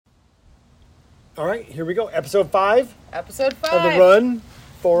All right, here we go. Episode 5. Episode 5. Of the Run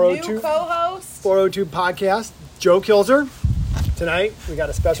 402. New co-host. 402 podcast. Joe Kilzer. Tonight, we got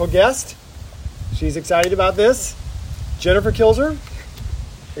a special guest. She's excited about this. Jennifer Kilzer.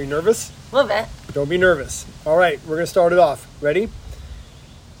 Are you nervous? A little bit. Don't be nervous. All right, we're going to start it off. Ready?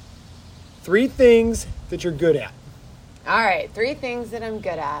 3 things that you're good at. All right, 3 things that I'm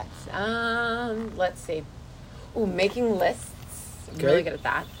good at. Let's see. Ooh, making lists. I'm really good at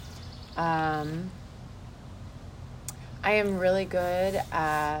that. I am really good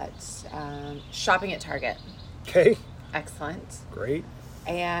at shopping at Target. Okay. Excellent. Great.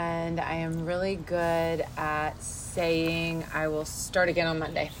 And I am really good at saying I will start again on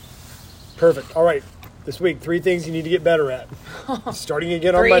Monday. Perfect. All right. This week, 3 things you need to get better at. Starting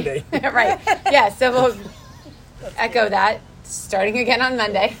again on Monday. Right. Yeah, so we'll echo that. Starting again on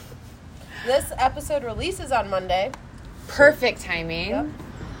Monday. This episode releases on Monday. Perfect timing. Yep.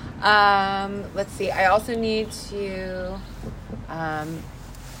 Let's see. I also need to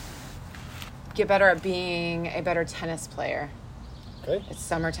get better at being a better tennis player. Okay. It's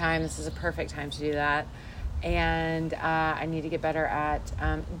summertime. This is a perfect time to do that. And I need to get better at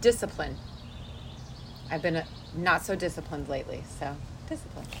discipline. I've been not so disciplined lately, so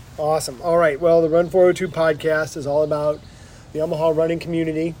discipline. Awesome. All right. Well, the Run 402 podcast is all about the Omaha running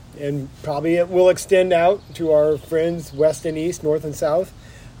community, and probably it will extend out to our friends west and east, north and south.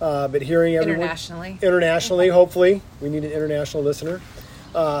 But hearing everyone internationally, hopefully, we need an international listener.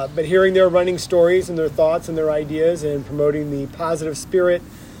 But hearing their running stories and their thoughts and their ideas, and promoting the positive spirit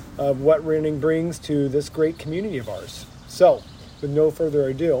of what running brings to this great community of ours. So, with no further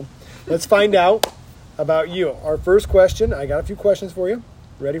ado, let's find out about you. Our first question, I got a few questions for you.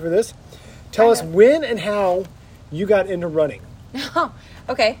 Ready for this? Tell us when and how you got into running. Oh,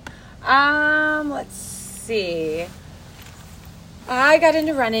 okay. Let's see. I got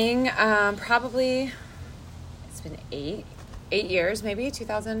into running probably, it's been 8 years, maybe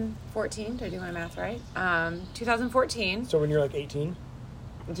 2014. Did I do my math right? 2014. So when you're like 18?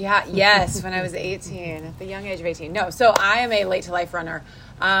 Yeah, yes, when I was 18, at the young age of 18. No, so I am a late to life runner.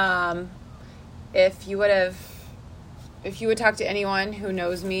 If you would talk to anyone who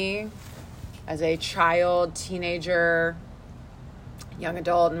knows me as a child, teenager, young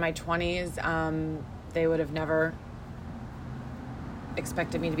adult in my 20s, they would have never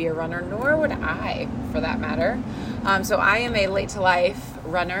expected me to be a runner, nor would I, for that matter. So I am a late to life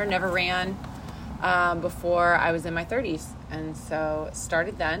runner, never ran before I was in my 30s. And so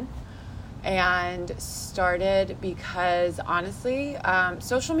started then, and started because, honestly,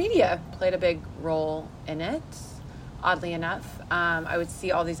 social media played a big role in it, oddly enough. I would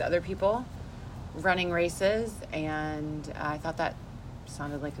see all these other people running races, and I thought that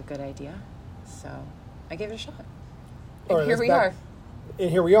sounded like a good idea. So I gave it a shot. And here we are. And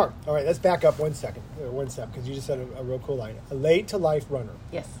here we are. All right, let's back up one step, because you just said a real cool line. A late-to-life runner.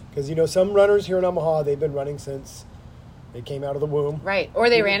 Yes. Because, some runners here in Omaha, they've been running since they came out of the womb. Right. Or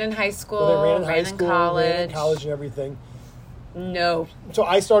they ran in high school, or they ran in college and everything. No. So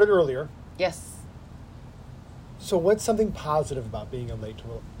I started earlier. Yes. So what's something positive about being a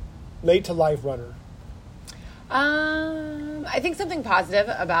late-to-life runner? I think something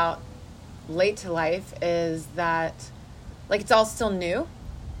positive about late to life is that, like, it's all still new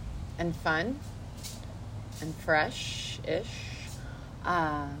and fun and fresh-ish.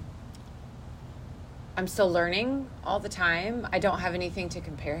 I'm still learning all the time. I don't have anything to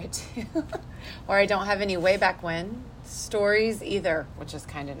compare it to, or I don't have any way back when stories either, which is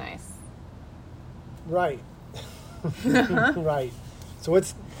kind of nice. Right. Right. So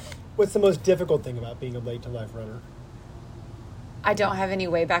what's the most difficult thing about being a late-to-life runner? I don't have any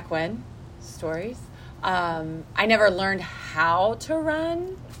way back when stories. I never learned how to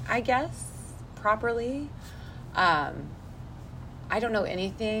run, I guess, properly. I don't know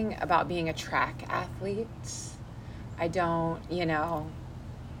anything about being a track athlete. I don't know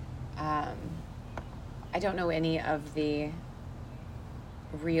any of the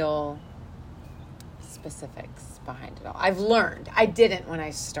real specifics behind it all. I've learned. I didn't when I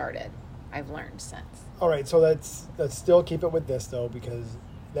started. I've learned since. All right, so let's still keep it with this, though, because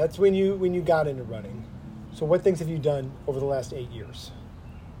that's when you got into running. So what things have you done over the last 8 years?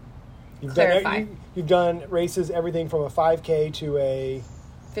 You've done races, everything from a 5K to a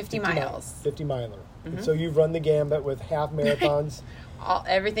 50 miles. 50 miler. Mm-hmm. And so you've run the gambit with half marathons.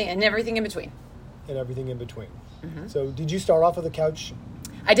 Everything in between. Mm-hmm. So did you start off with a couch?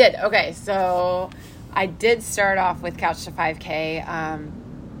 I did. Okay, so I did start off with couch to 5K.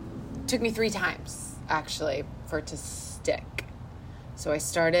 Took me 3 times, actually, for it to stick. So I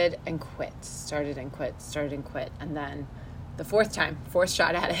started and quit. And then the fourth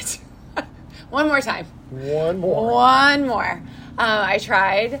shot at it One more time. One more. One more. I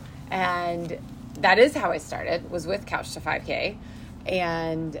tried, and that is how I started, was with Couch to 5K.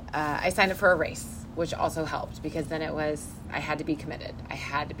 And I signed up for a race, which also helped because then I had to be committed. I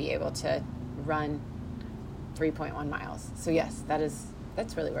had to be able to run 3.1 miles. So yes,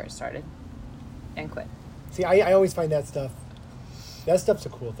 that's really where it started and quit. See, I always find that stuff's a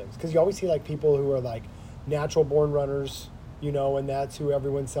cool thing because you always see like people who are like natural born runners, and that's who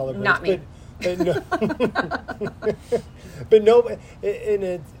everyone celebrates. Not me. But no, but no,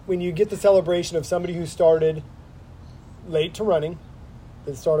 and when you get the celebration of somebody who started late to running,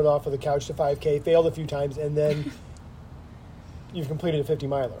 that started off with a Couch to 5K, failed a few times, and then you've completed a 50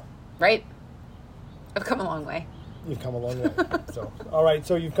 miler. Right. I've come a long way. You've come a long way. So, all right,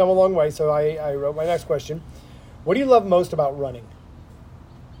 so you've come a long way. So I wrote my next question. What do you love most about running?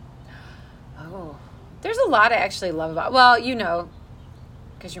 Oh, there's a lot I actually love about, well,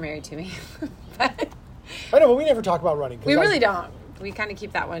 because you're married to me. But I know, but we never talk about running. We really don't. We kind of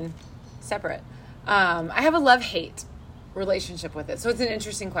keep that one separate. I have a love-hate relationship with it. So it's an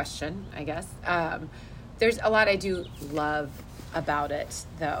interesting question, I guess. There's a lot I do love about it,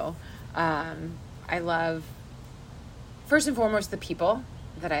 though. I love, first and foremost, the people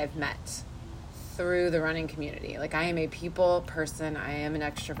that I have met through the running community. Like, I am a people person. I am an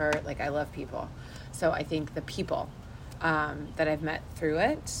extrovert. Like, I love people. So I think the people that I've met through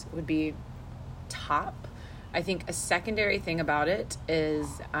it would be top. I think a secondary thing about it is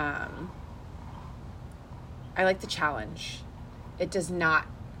I like the challenge. It does not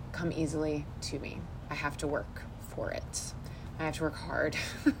come easily to me. I have to work for it. I have to work hard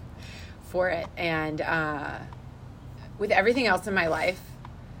for it. And with everything else in my life,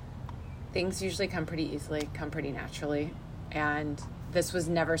 things usually come pretty easily, come pretty naturally. And this was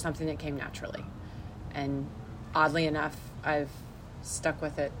never something that came naturally. And oddly enough, I've stuck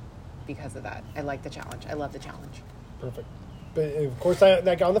with it because of that. I like the challenge. I love the challenge. Perfect. But of course,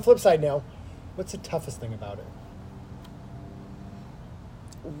 like on the flip side now, what's the toughest thing about it?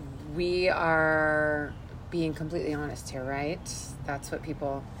 We are being completely honest here, right? That's what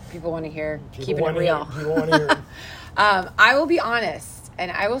people want to hear. Keeping it real. People want to hear it. I will be honest,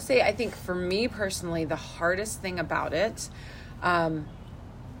 and I will say, I think for me personally, the hardest thing about it,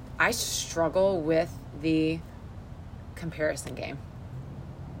 I struggle with the comparison game.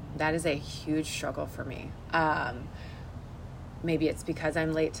 That is a huge struggle for me. Maybe it's because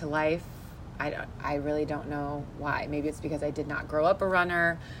I'm late to life. I really don't know why. Maybe it's because I did not grow up a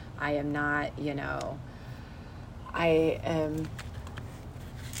runner. I am not, I am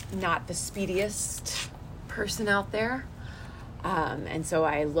not the speediest person out there. And so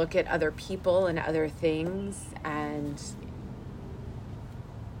I look at other people and other things, and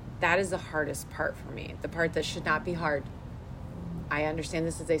that is the hardest part for me. The part that should not be hard. I understand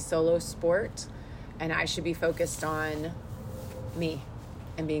this is a solo sport, and I should be focused on me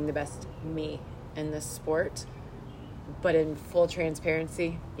and being the best me in this sport. But in full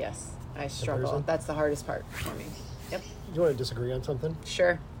transparency, yes, I struggle. That's the hardest part for me. Yep. You want to disagree on something?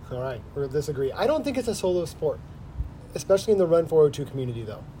 Sure. All right, we'll disagree. I don't think it's a solo sport, especially in the Run 402 community,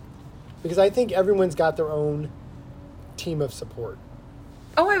 though, because I think everyone's got their own team of support.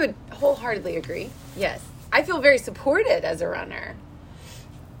 Oh, I would wholeheartedly agree. Yes. I feel very supported as a runner.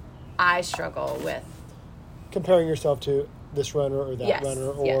 I struggle with comparing yourself to this runner or that runner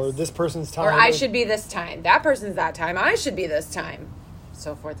or this person's time. Or I should be this time. That person's that time. I should be this time.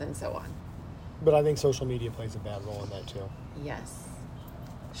 So forth and so on. But I think social media plays a bad role in that too. Yes.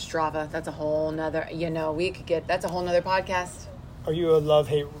 Strava, that's a whole nother, that's a whole nother podcast. Are you a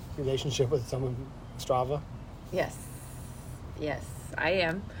love-hate relationship with someone, Strava? Yes. Yes, I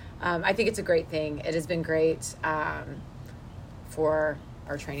am. I think it's a great thing. It has been great for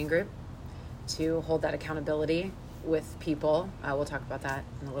our training group to hold that accountability with people. We'll talk about that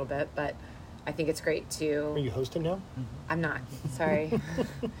in a little bit, but I think it's great to... Are you hosting now? I'm not. Sorry.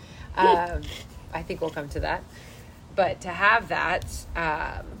 I think we'll come to that. But to have that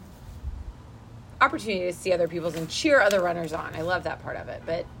opportunity to see other people's and cheer other runners on, I love that part of it.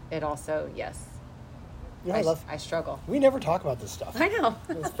 But it also, yes, I struggle. We never talk about this stuff. I know.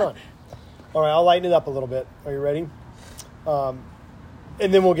 It's fun. All right, I'll lighten it up a little bit. Are you ready? And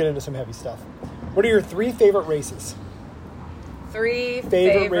then we'll get into some heavy stuff. What are your 3 favorite races? 3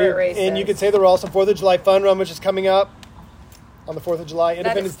 favorite races. And you could say they're also 4th of July Fun Run, which is coming up on the 4th of July,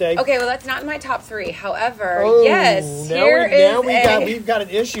 Independence Day. Okay, well, that's not in my top 3. However, we've got an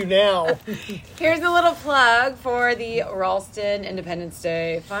issue now. Here's a little plug for the Ralston Independence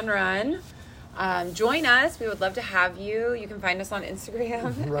Day Fun Run. Join us. We would love to have you. You can find us on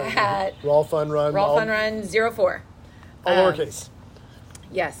Instagram at Raw Fun Run. Raw Fun Run 04. All lowercase.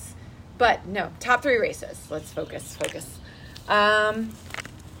 Yes. But no, top 3 races. Let's focus.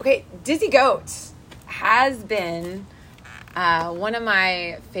 Okay, Dizzy Goat has been one of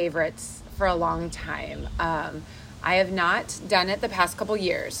my favorites for a long time. I have not done it the past couple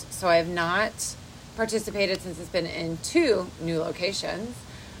years, so I have not participated since it's been in 2 new locations.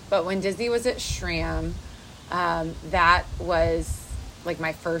 But when Dizzy was at Shram, that was like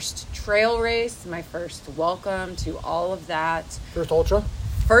my first trail race, my first welcome to all of that. First ultra?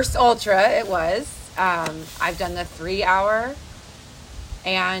 First ultra, it was. I've done the 3-hour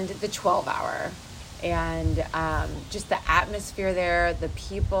and the 12-hour. And just the atmosphere there, the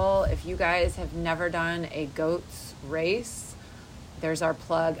people. If you guys have never done a goats race, there's our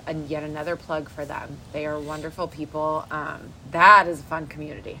plug, and yet another plug for them. They are wonderful people. That is a fun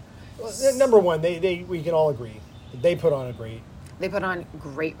community. Well, number one, we can all agree they put on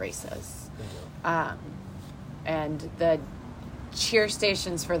great races. And the cheer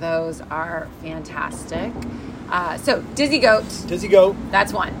stations for those are fantastic. So Dizzy Goat.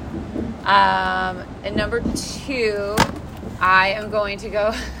 That's one. And number 2, I am going to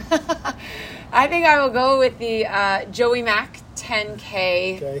go. I think I will go with the Joey Mac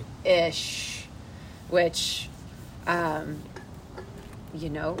 10K ish, which,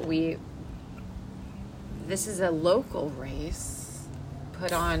 this is a local race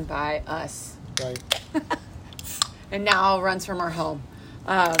put on by us. Right. And now runs from our home.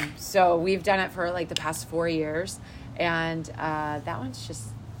 So we've done it for like the past 4 years, and that one's just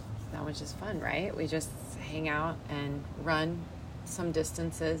fun, right? We just hang out and run some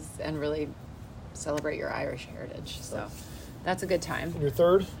distances and really celebrate your Irish heritage. So that's a good time. And your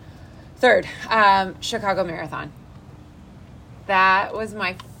third? Third, Chicago Marathon. That was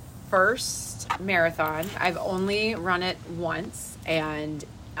my first marathon. I've only run it once, and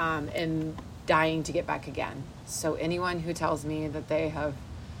am dying to get back again. So anyone who tells me that they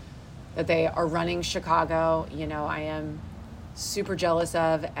are running Chicago, I am super jealous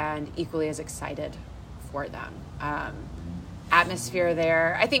of and equally as excited for them. Atmosphere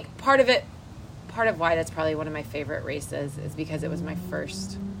there. I think part of why that's probably one of my favorite races is because it was my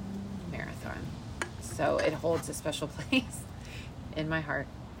first marathon. So it holds a special place in my heart.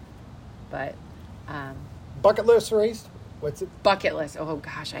 But bucket list race? What's it? Bucket list. Oh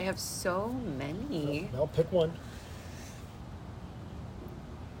gosh, I have so many. Well, pick one.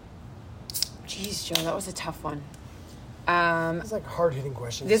 Jeez, Joe, that was a tough one. It's like hard-hitting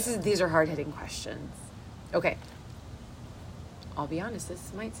questions. These are hard-hitting questions. Okay. I'll be honest,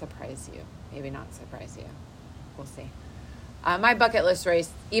 this might surprise you. Maybe not surprise you. We'll see. My bucket list race,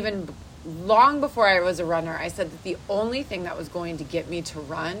 even long before I was a runner, I said that the only thing that was going to get me to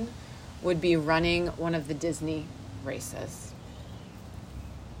run would be running one of the Disney races.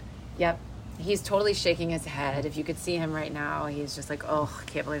 Yep. He's totally shaking his head. If you could see him right now, he's just like, oh, I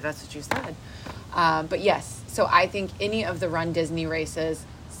can't believe that's what you said. But yes, so I think any of the Run Disney races,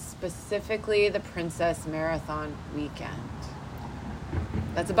 specifically the Princess Marathon weekend,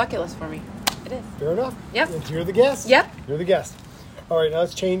 that's a bucket list for me. It is. Fair enough. Yep. You're the guest. Yep. You're the guest. All right, now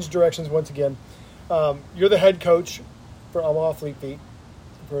let's change directions once again. You're the head coach for Omaha Fleet Feet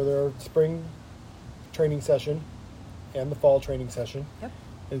for their spring training session and the fall training session. Yep.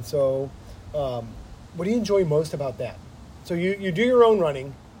 And so what do you enjoy most about that? So you do your own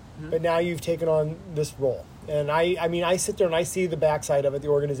running, but now you've taken on this role. And I mean, I sit there and I see the backside of it, the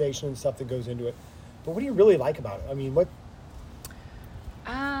organization and stuff that goes into it. But what do you really like about it? I mean, what?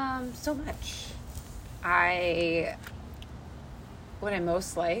 So much. What I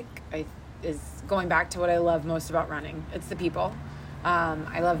most like is going back to what I love most about running. It's the people.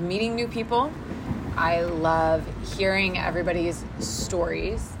 I love meeting new people. I love hearing everybody's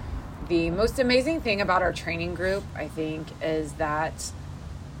stories. The most amazing thing about our training group, I think, is that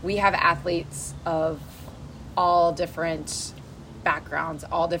we have athletes of all different backgrounds,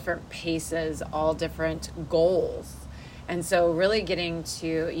 all different paces, all different goals. And so really getting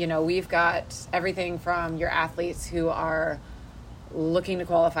to, we've got everything from your athletes who are looking to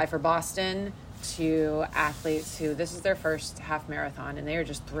qualify for Boston to athletes who this is their first half marathon and they are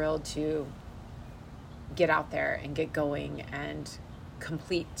just thrilled to get out there and get going and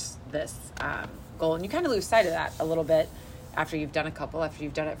complete this goal. And you kind of lose sight of that a little bit after you've done after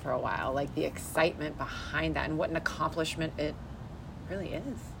you've done it for a while, like the excitement behind that and what an accomplishment it really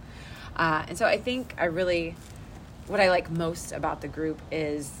is. And so I think what I like most about the group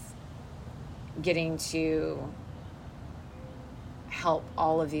is getting to help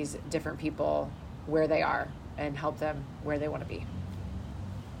all of these different people where they are and help them where they want to be.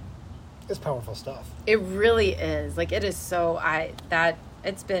 It's powerful stuff. It really is. Like it is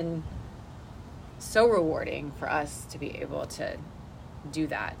it's been so rewarding for us to be able to do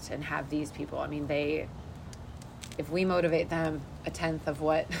that and have these people. I mean, if we motivate them 1/10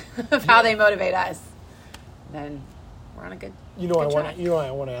 of how they motivate us, then we're on a good. I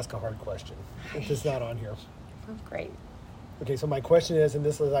want to ask a hard question. If it's not on here. Oh, great. Okay, so my question is, and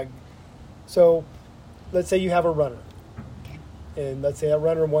this is like, so let's say you have a runner, Okay. and let's say that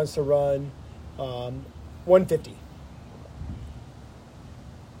runner wants to run 150.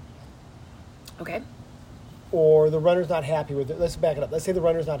 Okay. Or the runner's not happy with it. Let's back it up. Let's say the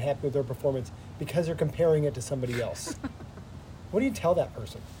runner's not happy with their performance because they're comparing it to somebody else. What do you tell that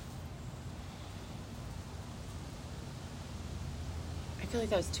person? I feel like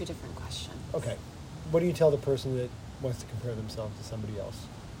that was two different questions. Okay. What do you tell the person that wants to compare themselves to somebody else?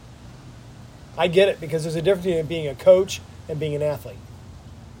 I get it, because there's a difference between being a coach and being an athlete.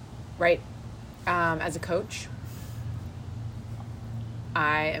 Right. As a coach,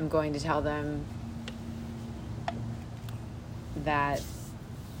 I am going to tell them that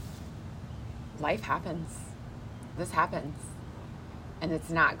life happens. This happens. And it's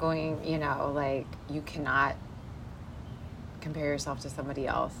not going, like, you cannot compare yourself to somebody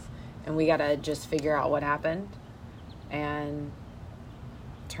else. And we got to just figure out what happened and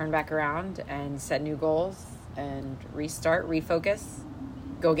turn back around and set new goals and restart, refocus,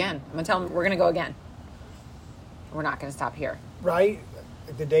 go again. I'm going to tell them we're going to go again. We're not going to stop here. Right?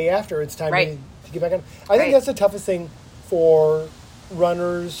 The day after, it's time Right. to get back on. I think that's the toughest thing for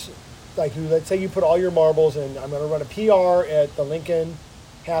runners, like who, let's say you put all your marbles in, I'm going to run a PR at the Lincoln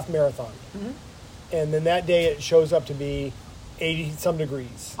Half Marathon. Mm-hmm. And then that day it shows up to be 80 some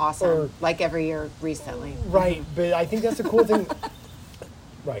degrees. Awesome. Like every year recently. Right. Mm-hmm. But I think that's the cool thing.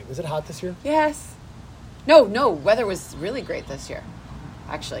 Right. Was it hot this year? Yes. No. Weather was really great this year,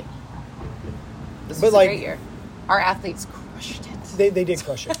 actually. This was a great year. Our athletes crushed it. They did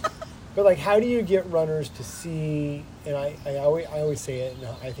crush it. But, like, how do you get runners to see, and I always say it, and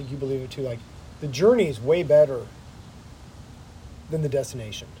I think you believe it too, like, the journey is way better than the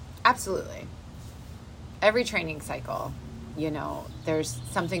destination. Absolutely. Every training cycle, there's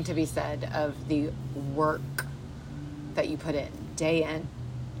something to be said of the work that you put in, day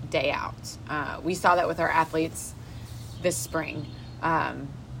out. We saw that with our athletes this spring.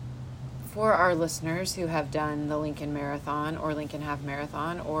 For our listeners who have done the Lincoln Marathon or Lincoln Half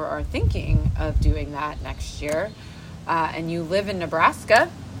Marathon or are thinking of doing that next year, and you live in Nebraska,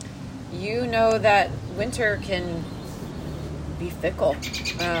 you know that winter can be fickle.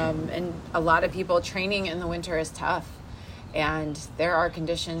 And a lot of people, training in the winter is tough. And there are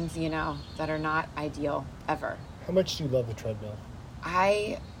conditions, that are not ideal ever. How much do you love the treadmill?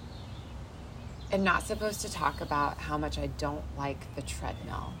 I am not supposed to talk about how much I don't like the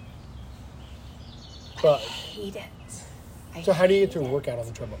treadmill. But I hate it. So how do you get through a workout on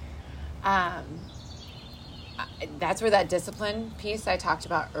the treadmill? That's where that discipline piece I talked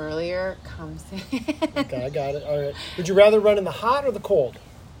about earlier comes in. Okay, I got it. All right. Would you rather run in the hot or the cold?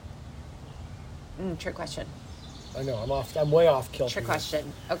 Trick question. I know, I'm way off kilter. Trick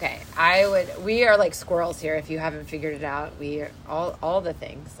question. Okay, we are like squirrels here if you haven't figured it out. We are all the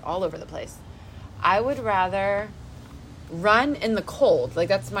things, all over the place. I would rather run in the cold. Like,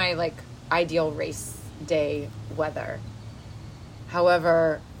 that's my, like, ideal race day weather.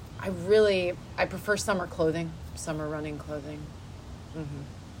 However, I prefer summer running clothing. Mm-hmm.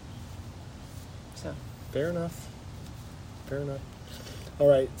 So. Fair enough. All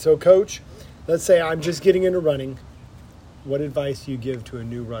right, so Coach, let's say I'm just getting into running. What advice do you give to a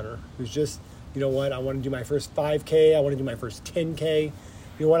new runner who's just, I want to do my first 5K, I want to do my first 10K.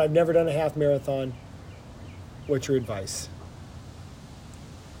 You know what, I've never done a half marathon. What's your advice?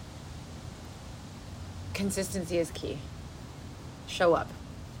 Consistency is key. Show up.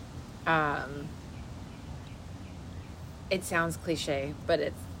 It sounds cliche, but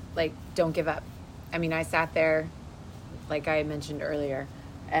it's like, don't give up. I mean, I sat there, like I mentioned earlier,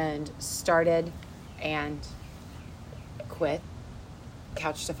 and started and quit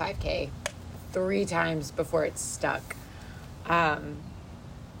Couch to 5K 3 times before it stuck.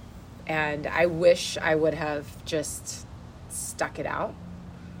 And I wish I would have just stuck it out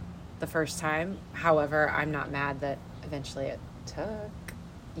the first time. However, I'm not mad that eventually it took,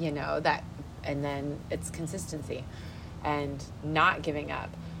 that, and then it's consistency and not giving up.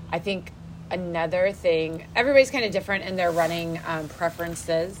 I think another thing, everybody's kind of different in their running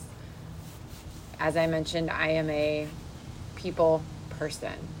preferences. As I mentioned, I am a people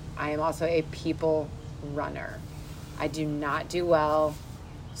person. I am also a people runner. I do not do well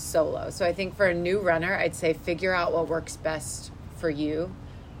solo. So I think for a new runner, I'd say figure out what works best for you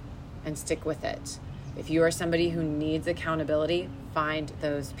and stick with it. If you are somebody who needs accountability, find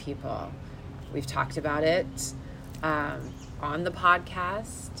those people. We've talked about it. on the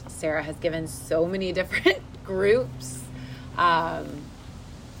podcast. Sarah has given so many different groups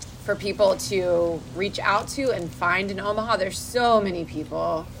for people to reach out to and find in Omaha. There's so many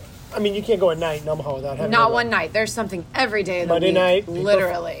people. I mean, you can't go at night in Omaha without having Not one night. There's something every day of the Monday week. night,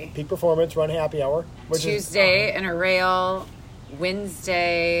 Literally. peak performance, run happy hour. Tuesday, Interrail.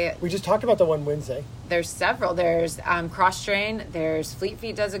 Wednesday. We just talked about the one Wednesday. There's several. There's Cross Train. There's Fleet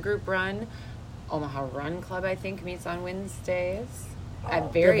Feet does a group run. Omaha Run Club, I think, meets on Wednesdays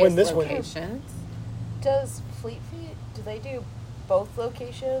at various locations. Does Fleet Feet, do they do both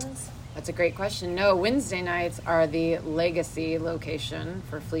locations? That's a great question. No, Wednesday nights are the Legacy location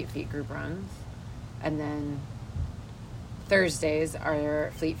for Fleet Feet group runs. And then Thursdays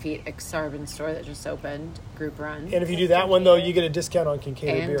are Fleet Feet Exarban store that just opened, group runs. And if you do that one, though, you get a discount on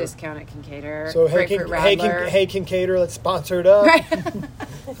Kincaid beer. And discount at Kincaid. So, hey, Kincaid, let's sponsor it up.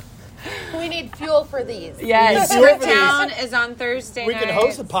 We need fuel for these. Yes, Town is on Thursday We nights. can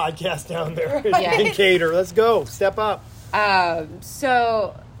host a podcast down there. Right. Kincaid, let's go. Step up. And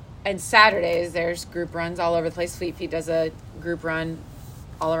Saturdays, there's group runs all over the place. Fleet Feet does a group run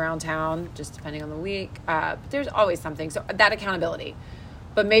all around town, just depending on the week. But there's always something. So that accountability.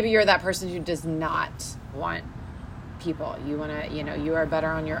 But maybe you're that person who does not want people. You want to, you are better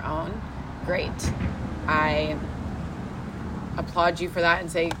on your own. Great. I applaud you for that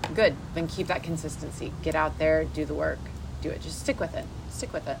and say, good, then keep that consistency. Get out there, do the work, do it. Just stick with it.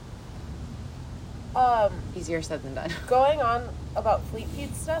 Easier said than done. Going on about Fleet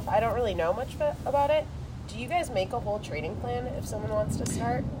Feet stuff, I don't really know much about it. Do you guys make a whole training plan if someone wants to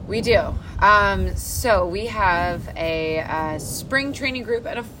start? We do. So we have a spring training group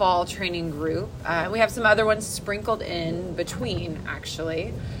and a fall training group. We have some other ones sprinkled in between,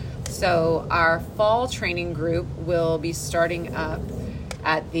 actually. So our fall training group will be starting up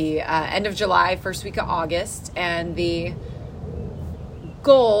at the end of July, first week of August. And the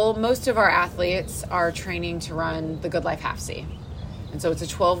goal, most of our athletes are training to run the Good Life Half C. And so it's a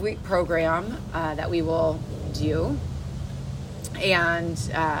 12-week program that we will do. And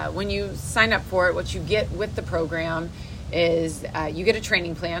when you sign up for it, what you get with the program is you get a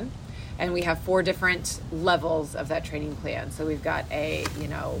training plan. And we have 4 different levels of that training plan. So we've got a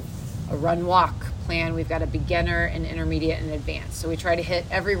run-walk plan. We've got a beginner, an intermediate, and advanced. So we try to hit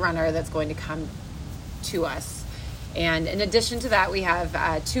every runner that's going to come to us. And in addition to that, we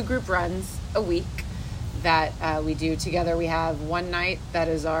have 2 group runs a week that we do together. We have one night that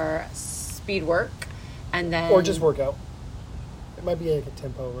is our speed work, and then or just workout. It might be like a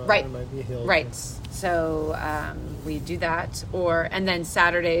tempo run. Right. It might be a hill. Right. So we do that, and then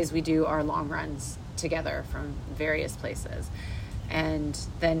Saturdays we do our long runs together from various places. And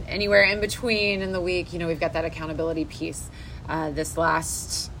then anywhere in between in the week, we've got that accountability piece. This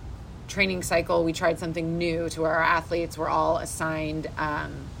last training cycle, we tried something new to where our athletes were all assigned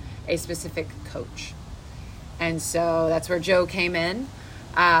a specific coach. And so that's where Joe came in.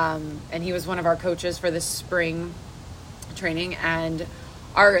 And he was one of our coaches for this spring training. And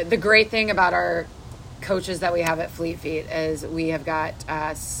the great thing about our coaches that we have at Fleet Feet is we have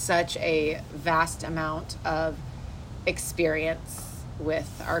got such a vast amount of experience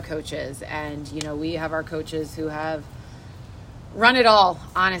with our coaches. And, we have our coaches who have run it all,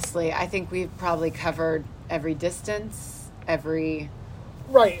 honestly. I think we've probably covered every distance, every...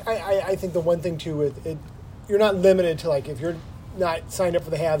 Right. I think the one thing, too, with it, you're not limited to, like, if you're not signed up for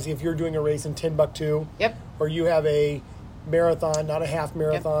the halves, if you're doing a race in Timbuktu, Yep. or you have a marathon, not a half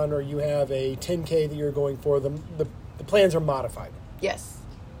marathon, Yep. or you have a 10K that you're going for, the plans are modified. Yes.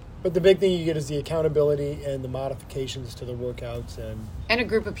 But the big thing you get is the accountability and the modifications to the workouts. And a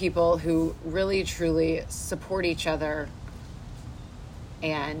group of people who really, truly support each other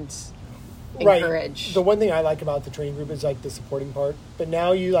and encourage. Right. The one thing I like about the training group is, like, the supporting part. But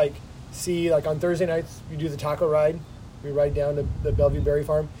now you, like, see, like, on Thursday nights, you do the taco ride. We ride down to the Bellevue Berry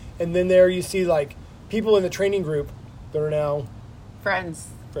Farm. And then there you see, like, people in the training group that are now friends.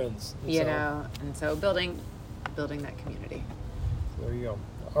 And so building that community. So there you go.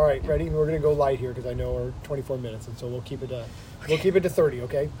 All right, ready? We're going to go light here because I know we're 24 minutes, and so we'll keep it to 30,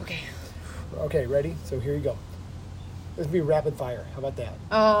 okay? Okay. Okay, ready? So here you go. This will be rapid fire. How about that?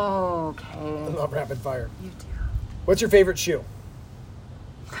 Oh, okay. Not rapid fire. You do. What's your favorite shoe?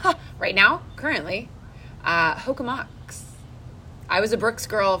 Right now, currently, Hokamoks. I was a Brooks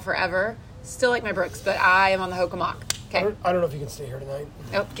girl forever. Still like my Brooks, but I am on the Hokamok. Okay. I don't know if you can stay here tonight.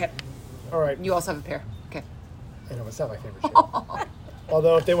 Oh, okay. All right. You also have a pair. Okay. I know, it's not my favorite shoe.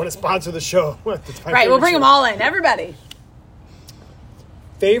 Although if they want to sponsor the show, it's my right, we'll bring shoe. them all in. Everybody.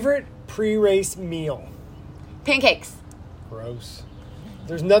 Favorite pre-race meal? Pancakes. Gross.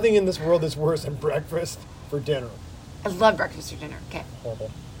 There's nothing in this world that's worse than breakfast for dinner. I love breakfast or dinner. Okay.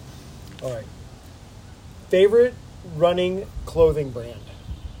 Horrible. All right. Favorite running clothing brand?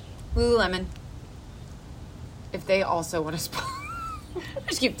 Lululemon. If they also want to sponsor.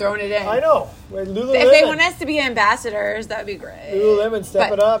 Just keep throwing it in. I know. Lululemon. If they want us to be ambassadors, that'd be great. Lululemon,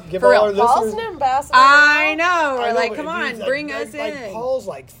 step it up. Give for all our real, Paul's listeners. an ambassador. I know. We're I know, like, but come dude's on, bring us like in. Paul's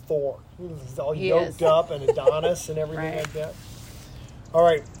like Thor. He's all He yoked is. up and Adonis and everything Right. like that. All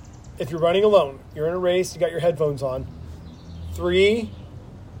right. If you're running alone, you're in a race, you got your headphones on. 3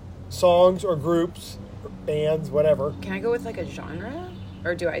 songs or groups, or bands, whatever. Can I go with like a genre?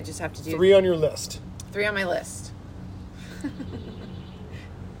 Or do I just have to do 3 on your list. 3 on my list?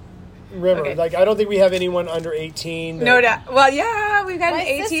 Remember, Okay. like I don't think we have anyone under 18. that- No doubt. Well, yeah, we've got My an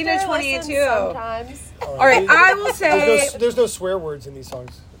 18 to sister 22. listens sometimes. All All right, I will say... There's no swear words in these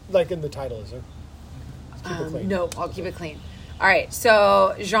songs, like in the title, is there? Let's keep it clean. No, I'll keep it clean. All right,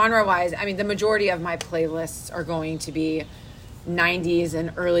 so genre-wise, I mean, the majority of my playlists are going to be 90s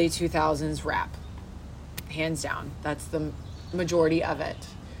and early 2000s rap. Hands down. That's the majority of it.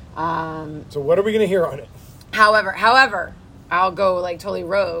 So what are we going to hear on it? However, I'll go like totally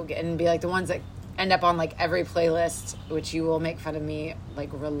rogue and be like the ones that end up on like every playlist, which you will make fun of me like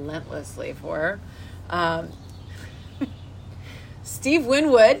relentlessly for. Steve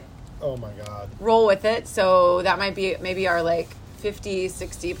Winwood, Oh my God. roll with it. So that might be maybe our like 50,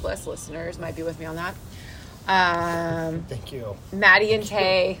 60 plus listeners might be with me on that. Thank you. Maddie and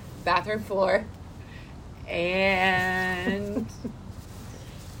Tay, Bathroom Floor. And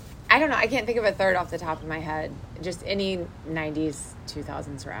I don't know. I can't think of a third off the top of my head. Just any 90s,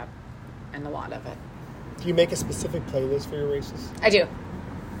 2000s rap. And a lot of it. Do you make a specific playlist for your races, I do.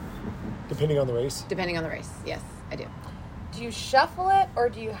 depending on the race? Depending on the race. Yes, I do. Do you shuffle it or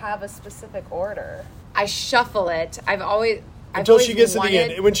do you have a specific order? I shuffle it. I've always She gets to the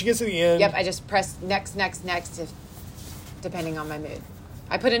end. When she gets to the end, Yep, I just press next, depending on my mood.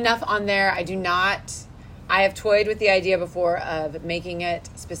 I put enough on there. I have toyed with the idea before of making it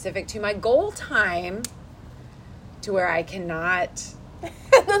specific to my goal time to where I cannot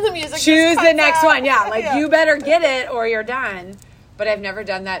And then the music choose just the comes next out. one. Yeah, like Yeah. you better get it or you're done. But I've never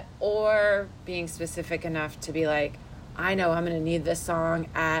done that, or being specific enough to be like, I know I'm going to need this song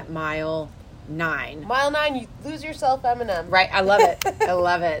at mile 9. Mile 9, you lose yourself, Eminem. Right, I love it. I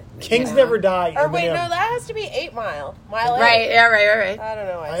love it. Kings You know? never die. Or wait, Eminem. no, that has to be 8 Mile. Mile 8. Right, yeah, right. I don't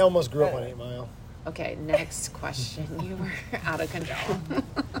know. I almost grew up on 8 Mile. Okay, next question. You were out of control.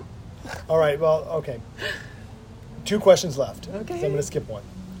 All right, well, okay. 2 questions left. Okay. So I'm going to skip one,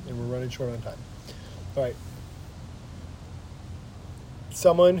 and we're running short on time. All right.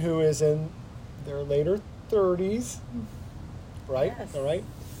 Someone who is in their later 30s, right? Yes. All right.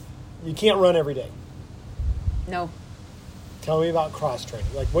 You can't run every day. No. Tell me about cross training.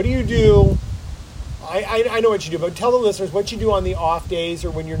 Like, what do you do? I know what you do, but tell the listeners what you do on the off days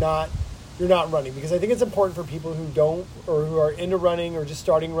or when you're not running, because I think it's important for people who don't, or who are into running or just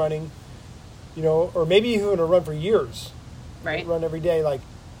starting running, you know, or maybe who are going to run for years, Right. run every day. Like,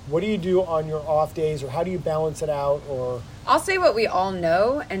 what do you do on your off days, or how do you balance it out? Or I'll say what we all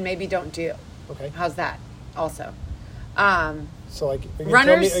know and maybe don't do. okay, How's that? Also. so like, are you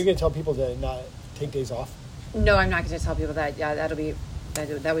Runners- going to tell people to not take days off? No, I'm not going to tell people that. Yeah,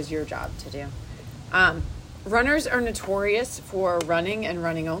 that was your job to do. Runners are notorious for running and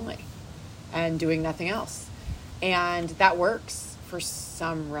running only and doing nothing else. And that works for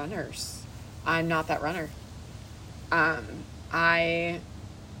some runners. I'm not that runner. I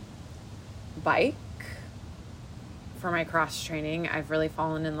bike for my cross training. I've really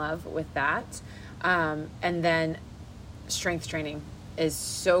fallen in love with that. And then strength training is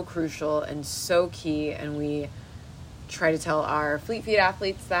so crucial and so key, and we try to tell our Fleet Feet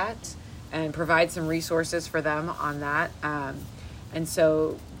athletes that and provide some resources for them on that. And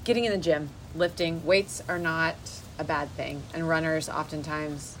so getting in the gym, lifting, weights are not a bad thing. And runners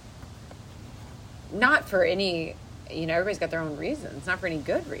oftentimes, not for any, everybody's got their own reasons, not for any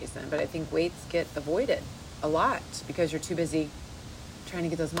good reason, but I think weights get avoided a lot because you're too busy trying to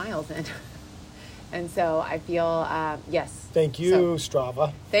get those miles in. And so I feel, yes. Thank you,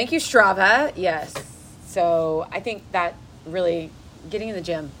 Strava. Thank you, Strava. Yes. So I think that really getting in the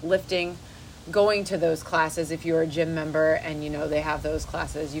gym, lifting, going to those classes. If you're a gym member and, they have those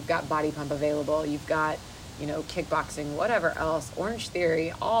classes, you've got Body Pump available. You've got, kickboxing, whatever else, Orange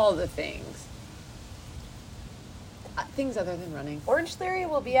Theory, all the things. Things other than running. Orange Theory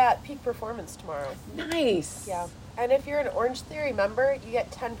will be at Peak Performance tomorrow. Nice. Yeah. And if you're an Orange Theory member, you get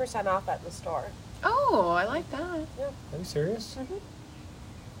 10% off at the store. Oh, I like that. Yeah. Are you serious? Mm-hmm.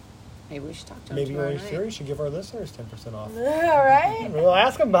 Maybe we should talk to him Maybe tomorrow we night. should give our listeners 10% off. All right. We'll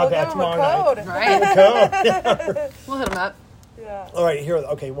ask them about that Give 'em a tomorrow code. night. Right? The code. We'll hit him up. Yeah. All right, here.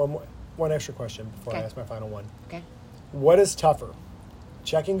 Okay, one extra question before I Okay. ask my final one. Okay. What is tougher,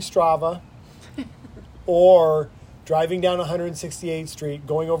 checking Strava or driving down 168th Street,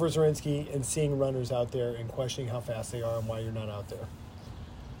 going over Zorinsky, and seeing runners out there and questioning how fast they are and why you're not out there?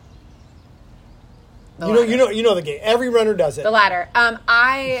 You know the game. Every runner does it. The latter.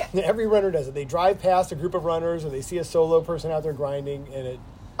 Every runner does it. They drive past a group of runners, or they see a solo person out there grinding, and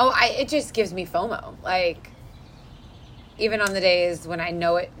it just gives me FOMO. Like, even on the days when I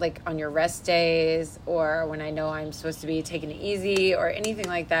know it, like on your rest days, or when I know I'm supposed to be taking it easy, or anything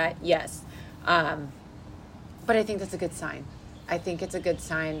like that. Yes, but I think that's a good sign. I think it's a good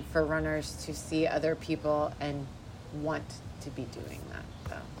sign for runners to see other people and want to be doing that.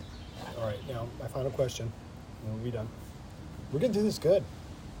 So. all right. Now my final question, and we'll be done. We're getting through this good.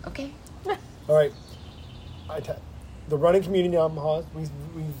 Okay. All right. The running community in Omaha, we've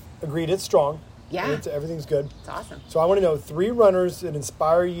agreed it's strong. Yeah. Everything's good. It's awesome. So I want to know 3 runners that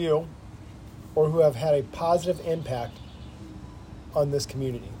inspire you or who have had a positive impact on this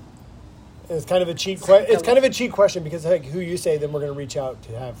community. And it's kind of a cheat It's kind of a cheat question because like who you say, then we're going to reach out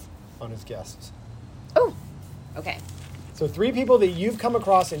to have on as guests. Oh, okay. So 3 people that you've come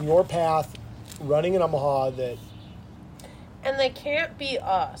across in your path running in Omaha that... And they can't be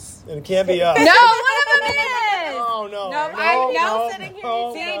us. And it can't be us. No, one of them is. Oh, no. No, sitting here,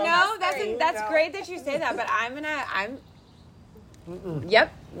 no, See, no. no, that's No. great that you say that, but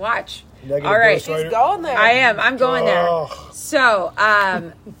Yep, watch. Negative All right. ghostwriter. She's going there. I'm going there. Oh. So,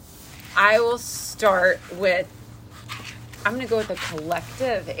 I will start with, I'm going to go with a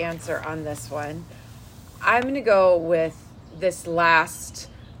collective answer on this one. I'm going to go with this last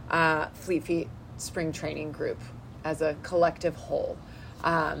Fleet Feet spring training group as a collective whole.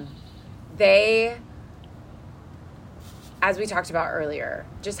 They, as we talked about earlier,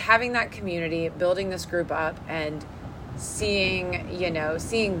 just having that community, building this group up and seeing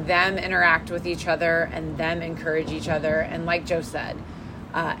them interact with each other and them encourage each other. And like Joe said,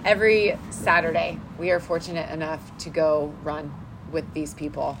 every Saturday we are fortunate enough to go run with these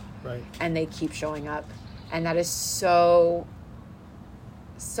people. Right. And they keep showing up. And that is so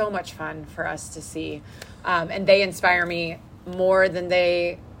much fun for us to see. And they inspire me more than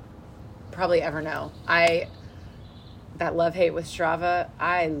they probably ever know. That love-hate with Strava,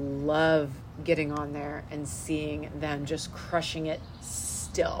 I love getting on there and seeing them just crushing it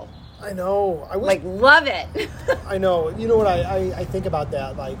still. I know. Love it. I know. You know what I think about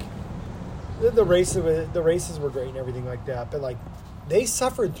that? Like, the races were great and everything like that, but like, they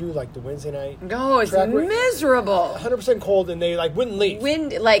suffered through like the Wednesday night. No, it's track miserable. 100% cold, and they like wouldn't leave.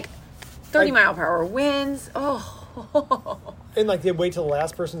 Wind, 30 mile per hour winds. Oh. And like they'd wait till the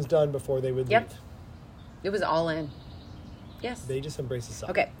last person's done before they would Yep. leave. It was all in. Yes. They just embrace the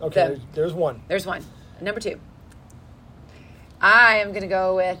suck. Okay. There's one. There's one. Number 2. I am going to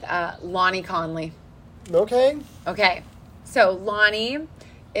go with Lonnie Conley. Okay. Okay. So Lonnie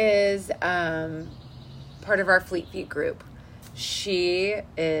is part of our Fleet Feet group. She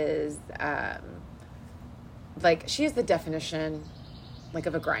is she is the definition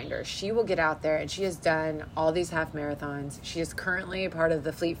of a grinder. She will get out there, and she has done all these half marathons. She is currently part of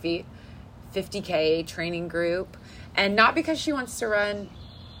the Fleet Feet 50K training group, and not because she wants to run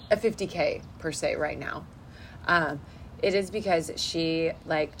a 50K per se right now. It is because she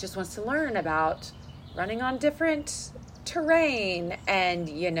just wants to learn about running on different terrain and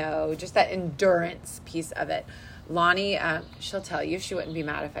just that endurance piece of it. Lonnie, she'll tell you, she wouldn't be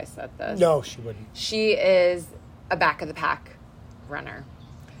mad if I said this. No, she wouldn't. She is a back of the pack runner.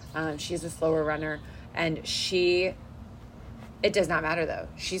 She's a slower runner, and it does not matter though.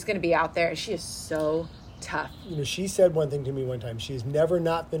 She's going to be out there, and she is so tough. She said one thing to me one time. She's never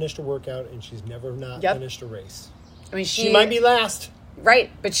not finished a workout, and she's never not finished a race. I mean, she might be last.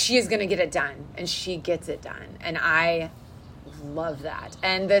 Right, but she is going to get it done, and she gets it done, and I love that.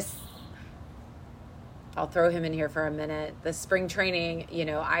 And I'll throw him in here for a minute. The spring training,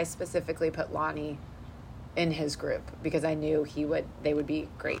 I specifically put Lonnie in his group because I knew they would be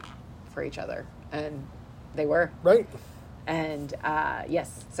great for each other, and they were. Right. And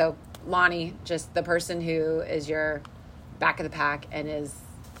yes, so Lonnie, just the person who is your back of the pack and is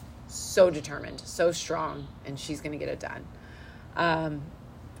so determined, so strong, and she's going to get it done.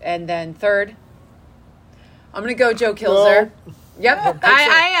 And then third, I'm going to go Joe Kilzer. No. Yep,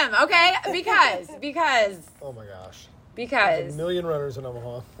 I am. Okay, because. Oh my gosh. Because. There's a million runners in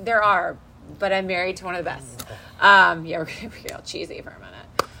Omaha. There are, but I'm married to one of the best. Yeah, we're going to be all cheesy for a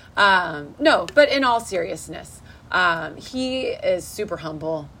minute. No, but in all seriousness, he is super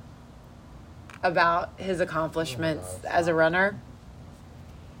humble. about his accomplishments as a runner.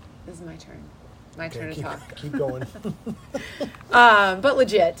 This is my turn. My turn to talk. Keep going. But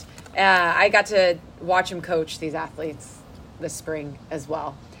legit, I got to watch him coach these athletes this spring as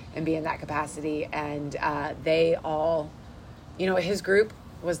well and be in that capacity. And they all, his group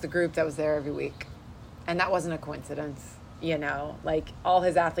was the group that was there every week. And that wasn't a coincidence, like all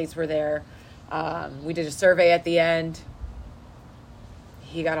his athletes were there. We did a survey at the end.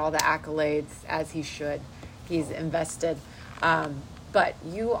 He got all the accolades as he should. He's invested. But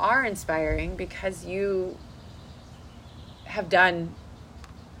you are inspiring because you have done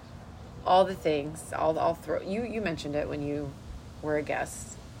all the things. You mentioned it when you were a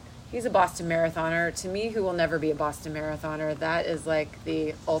guest. He's a Boston marathoner. To me, who will never be a Boston marathoner, that is like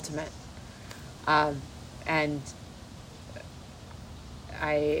the ultimate. And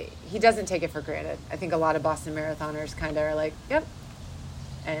he doesn't take it for granted. I think a lot of Boston marathoners kind of are like, yep.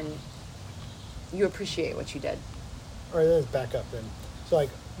 And you appreciate what you did. All right, let's back up then. So, like,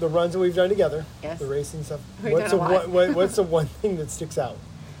 the runs that we've done together, yes. The racing stuff, What's the one thing that sticks out?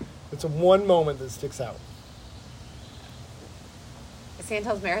 What's the one moment that sticks out? The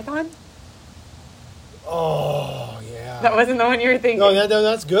Sandhills Marathon? Oh, yeah. That wasn't the one you were thinking. No,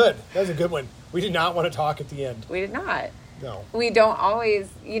 that's good. That was a good one. We did not want to talk at the end. We did not. No. We don't always,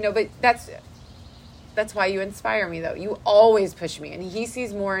 but that's why you inspire me, though. You always push me. And he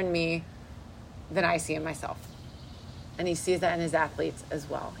sees more in me than I see in myself. And he sees that in his athletes as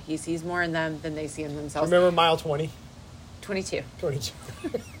well. He sees more in them than they see in themselves. Remember mile 20? 22. 22.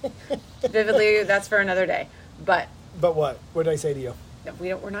 Vividly, that's for another day. But what? What did I say to you?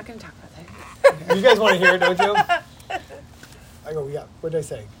 We're not going to talk about that. You guys want to hear it, don't you? I go, yeah. What did I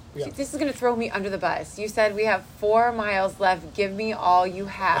say? Yeah. This is going to throw me under the bus. You said we have 4 miles left. Give me all you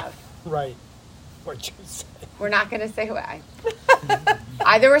have. Right. What'd you say? We're not going to say why.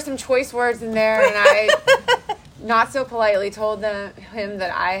 There were some choice words in there, and I not so politely told him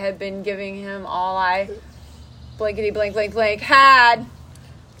that I had been giving him all I blankety blank blank blank had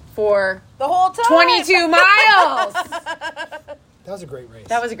for the whole time. 22 miles. That was a great race.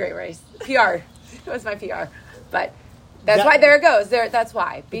 That was a great race. PR. It was my PR. But that's why there it goes. That's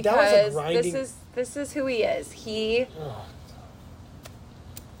why. Because this is who he is.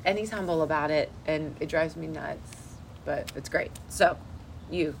 And he's humble about it, and it drives me nuts. But it's great. So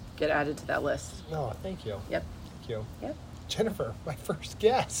you get added to that list. Oh, thank you. Yep. Thank you. Yep. Jennifer, my first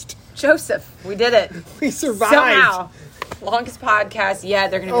guest. Joseph, we did it. We survived. Somehow. Longest podcast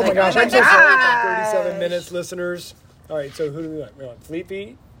yet. They're going to be my gosh, I'm so sorry. 37 minutes, listeners. All right, so who do we want? We want Fleet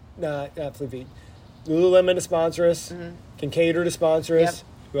Feet? Not Fleet Feet. Lululemon to sponsor us. Mm-hmm. Kincaidor to sponsor us. Yep.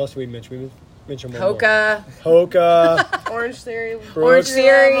 Who else did we mention? We mentioned one Hoka. Orange Theory. Orange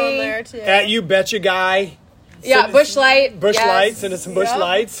Theory. On there too. At You Betcha Guy. Yeah, Bush Light. Bush Lights. Send us some Bush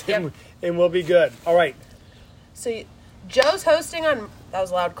Lights. Yep. And we'll be good. All right. So Joe's hosting on... That was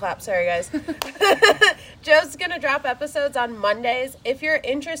a loud clap. Sorry, guys. Joe's going to drop episodes on Mondays. If you're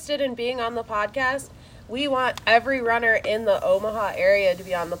interested in being on the podcast, we want every runner in the Omaha area to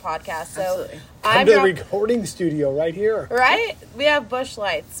be on the podcast. So absolutely. Come to the recording studio right here. Right? We have Bush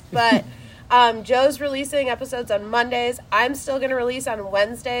Lights. But Joe's releasing episodes on Mondays. I'm still going to release on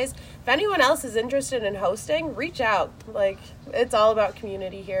Wednesdays. If anyone else is interested in hosting, reach out. It's all about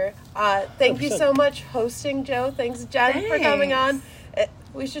community here. Thank 100%. You so much hosting, Joe. Thanks, Jen, for coming on.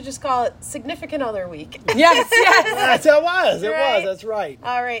 We should just call it Significant Other Week. Yes. That's how it was. It was. That's right.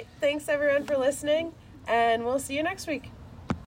 All right. Thanks, everyone, for listening, and we'll see you next week.